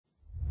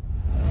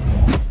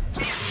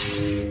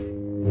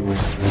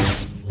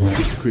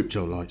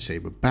Crypto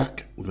Lightsaber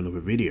back with another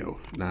video.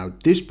 Now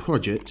this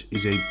project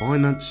is a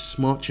Binance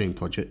Smart Chain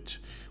project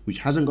which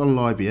hasn't gone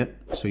live yet,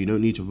 so you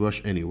don't need to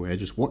rush anywhere.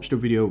 Just watch the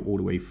video all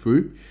the way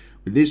through.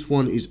 But this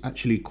one is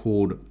actually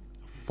called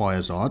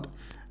FireZard.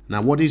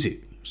 Now what is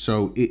it?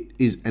 So it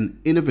is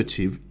an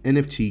innovative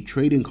NFT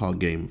trading card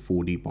game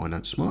for the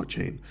Binance Smart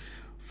Chain.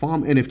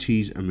 Farm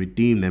NFTs and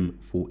redeem them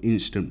for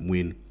instant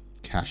win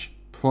cash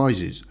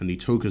prizes, and the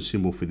token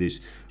symbol for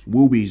this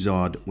will be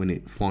ZARD when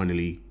it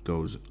finally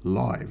goes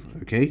live.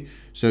 Okay,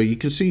 so you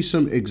can see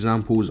some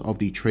examples of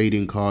the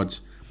trading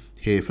cards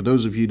here. For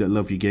those of you that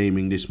love your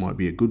gaming, this might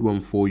be a good one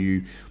for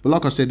you. But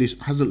like I said, this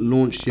hasn't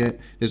launched yet.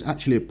 There's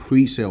actually a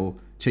pre-sale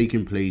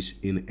taking place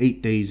in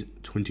 8 days,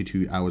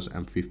 22 hours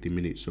and 50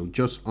 minutes, so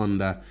just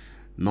under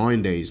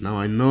 9 days. Now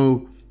I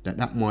know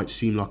that might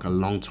seem like a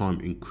long time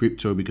in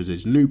crypto because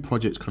there's new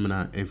projects coming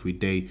out every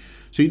day,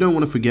 so you don't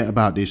want to forget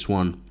about this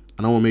one,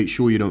 and I will make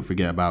sure you don't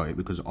forget about it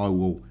because I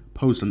will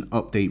post an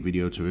update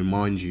video to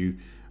remind you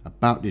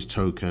about this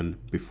token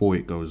before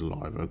it goes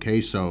live.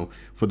 Okay, so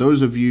for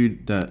those of you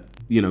that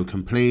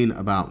complain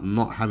about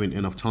not having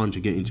enough time to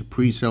get into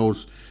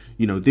pre-sales,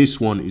 this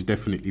one is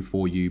definitely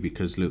for you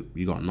because look,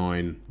 you got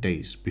 9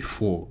 days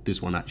before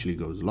this one actually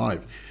goes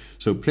live,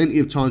 so plenty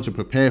of time to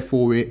prepare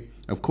for it.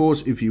 Of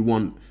course, if you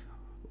want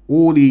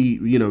all the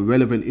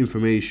relevant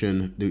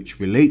information which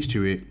relates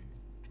to it,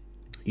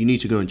 you need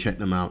to go and check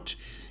them out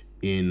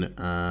in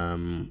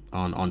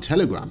on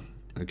Telegram.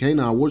 Okay,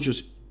 now I was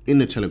just in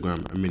the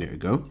Telegram a minute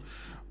ago,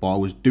 but I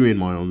was doing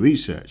my own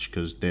research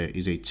because there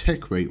is a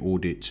tech rate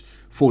audit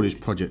for this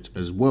project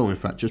as well. In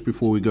fact, just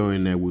before we go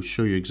in there, we'll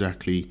show you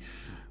exactly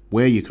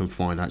where you can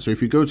find that. So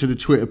if you go to the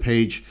Twitter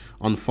page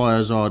on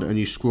FireZard and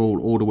you scroll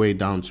all the way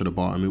down to the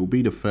bottom, it will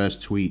be the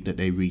first tweet that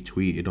they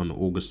retweeted on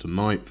August the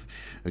 9th.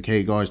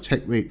 Okay guys,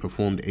 Tech Rate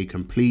performed a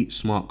complete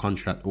smart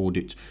contract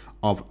audit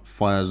of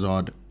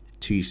FireZard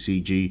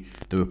TCG.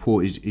 The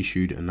report is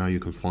issued and now you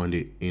can find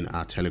it in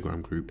our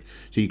Telegram group.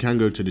 So you can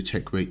go to the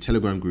Tech Rate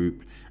Telegram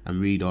group and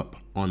read up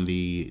on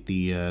the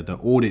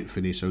audit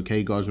for this.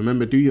 Okay guys,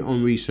 remember, do your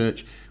own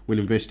research when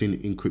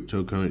investing in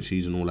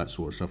cryptocurrencies and all that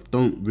sort of stuff.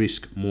 Don't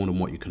risk more than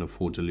what you can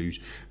afford to lose.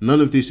 None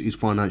of this is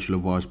financial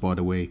advice, by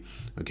the way.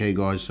 Okay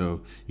guys,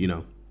 so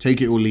take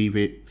it or leave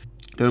it.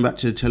 Going back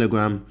to the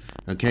Telegram,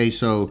 okay,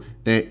 so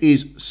there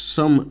is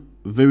some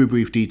very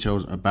brief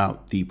details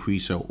about the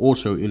pre-sale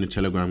also in the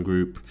Telegram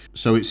group.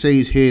 So it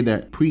says here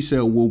that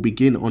pre-sale will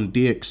begin on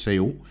DX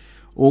sale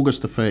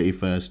August the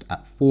 31st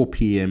at 4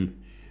 p.m.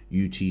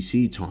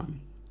 UTC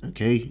time.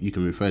 Okay, you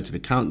can refer to the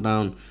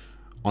countdown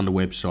on the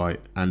website,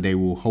 and they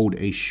will hold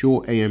a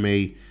short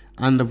AMA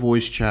and a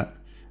voice chat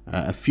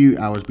a few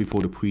hours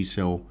before the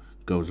pre-sale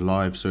goes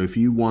live. So if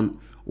you want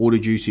all the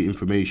juicy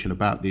information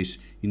about this,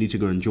 you need to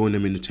go and join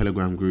them in the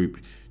Telegram group.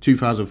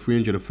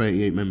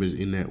 2,338 members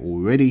in there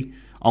already.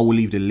 I will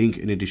leave the link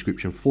in the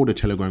description for the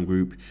Telegram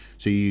group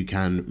so you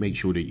can make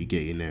sure that you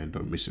get in there and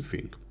don't miss a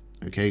thing.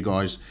 Okay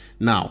guys,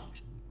 now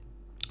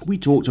we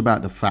talked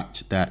about the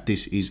fact that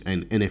this is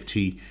an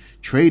NFT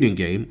trading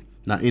game.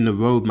 Now in the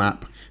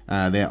roadmap,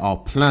 there are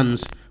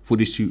plans for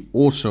this to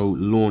also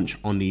launch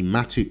on the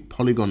Matic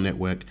Polygon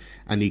network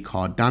and the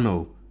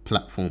Cardano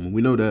platform.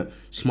 We know that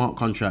smart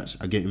contracts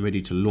are getting ready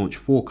to launch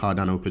for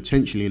Cardano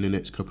potentially in the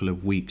next couple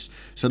of weeks,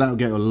 so that'll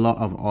get a lot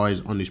of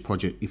eyes on this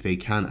project if they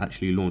can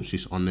actually launch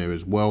this on there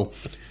as well.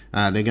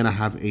 They're gonna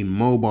have a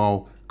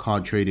mobile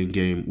card trading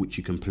game which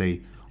you can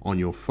play on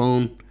your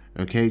phone.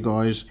 Okay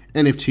guys,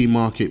 NFT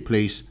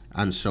marketplace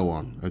and so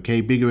on.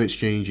 Okay, bigger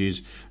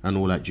exchanges and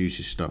all that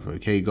juicy stuff.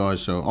 Okay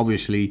guys, so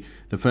obviously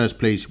the first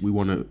place we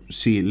want to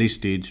see it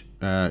listed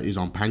is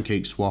on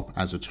PancakeSwap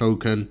as a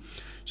token,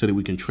 so that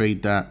we can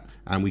trade that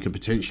and we can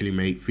potentially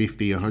make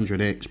 50,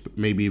 100x,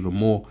 maybe even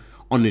more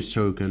on this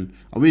token.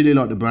 I really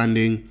like the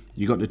branding.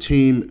 You got the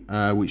team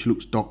which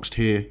looks doxed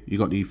here. You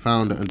got the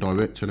founder and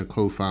director and a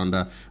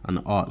co-founder and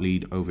the art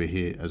lead over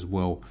here as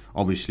well.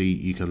 Obviously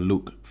you can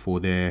look for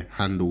their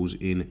handles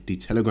in the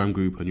Telegram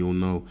group and you'll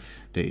know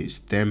that it's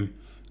them.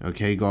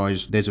 Okay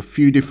guys, there's a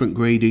few different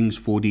gradings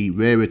for the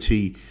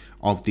rarity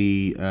of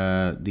the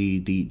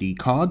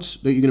cards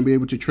that you're going to be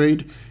able to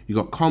trade. You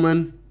got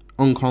common,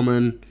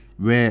 uncommon,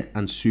 rare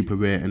and super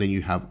rare, and then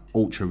you have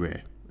ultra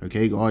rare.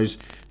 Okay guys,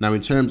 now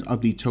in terms of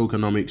the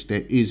tokenomics,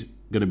 there is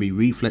going to be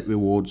reflect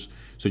rewards,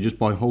 so just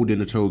by holding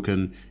a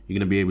token you're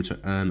going to be able to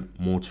earn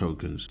more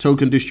tokens.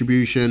 Token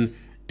distribution,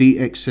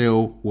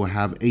 DXL will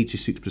have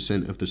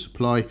 86% of the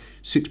supply,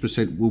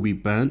 6% will be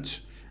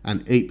burnt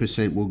and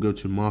 8% will go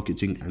to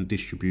marketing and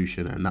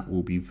distribution, and that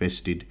will be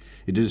vested.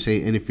 It doesn't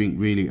say anything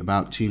really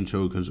about team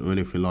tokens or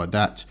anything like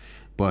that,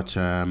 but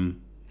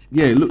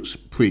yeah, it looks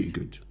pretty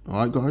good. All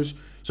right guys,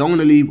 so I'm going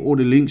to leave all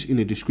the links in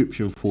the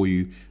description for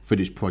you for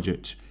this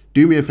project.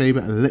 Do me a favor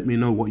and let me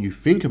know what you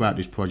think about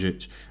this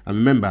project. And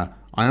remember,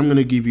 I am going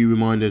to give you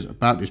reminders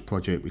about this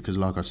project because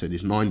like I said,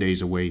 it's 9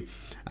 days away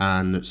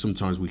and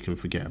sometimes we can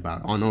forget about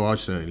it. I know I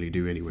certainly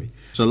do anyway.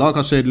 So like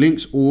I said,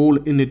 links all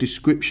in the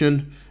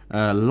description.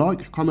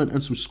 Like, comment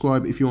and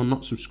subscribe if you are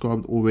not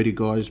subscribed already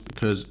guys,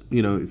 because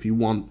if you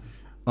want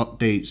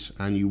updates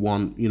and you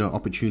want, you know,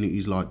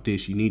 opportunities like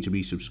this, you need to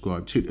be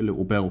subscribed. Hit the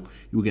little bell,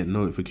 you'll get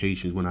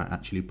notifications when I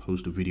actually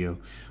post a video.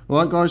 All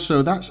right guys,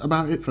 so that's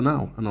about it for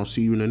now, and I'll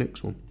see you in the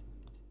next one.